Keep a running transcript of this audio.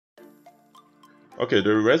Okay,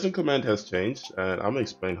 the resin command has changed, and I'm gonna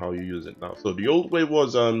explain how you use it now. So the old way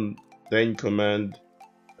was then command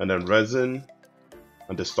and then resin,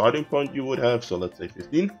 and the starting point you would have, so let's say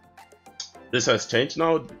 15. This has changed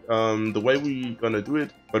now. The way we're gonna do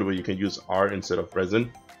it, by the way, you can use R instead of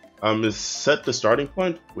resin, is set the starting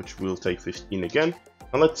point, which will take 15 again,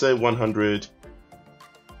 and let's say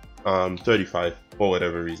 135 for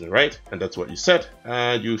whatever reason, right? And that's what you set,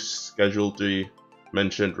 and you schedule the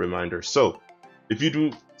mentioned reminder. So if you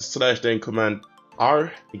do /then command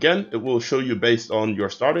R again, it will show you based on your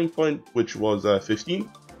starting point, which was 15,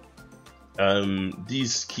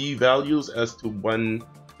 these key values as to when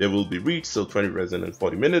they will be reached. So 20 resin in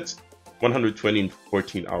 40 minutes, 120 in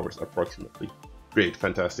 14 hours approximately. Great,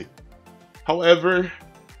 fantastic. However,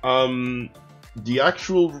 the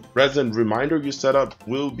actual resin reminder you set up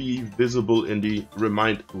will be visible in the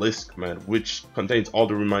remind list command, which contains all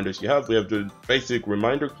the reminders you have. We have the basic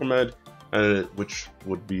reminder command, which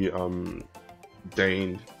would be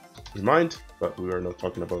Dane remind, but we are not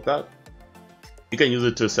talking about that. You can use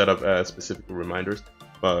it to set up specific reminders,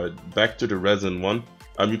 but back to the resin one.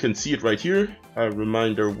 You can see it right here.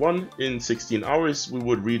 Reminder 1, in 16 hours we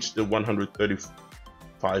would reach the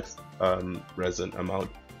 135 resin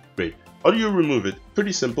amount. Great. How do you remove it?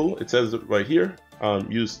 Pretty simple. It says it right here.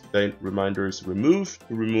 Use then reminders remove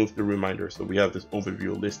to remove the reminder. So we have this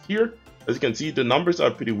overview list here. As you can see, the numbers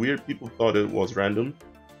are pretty weird. People thought it was random.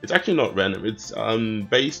 It's actually not random. It's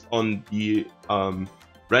based on the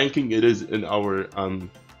ranking it is in our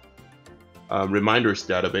reminders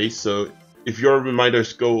database. So if your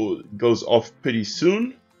reminders goes off pretty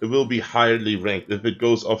soon, it will be highly ranked. If it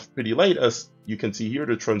goes off pretty late, as you can see here,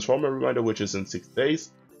 the transformer reminder, which is in 6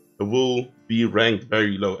 days, it will be ranked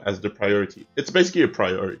very low as the priority. It's basically a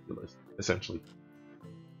priority list, essentially.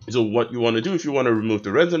 So what you want to do, if you want to remove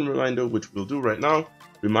the resin reminder, which we'll do right now,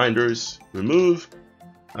 reminders remove,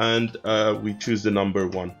 and we choose the number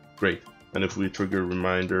 1. Great. And if we trigger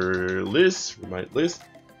reminder list, remind list,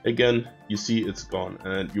 again, you see it's gone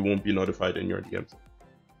and you won't be notified in your DMs.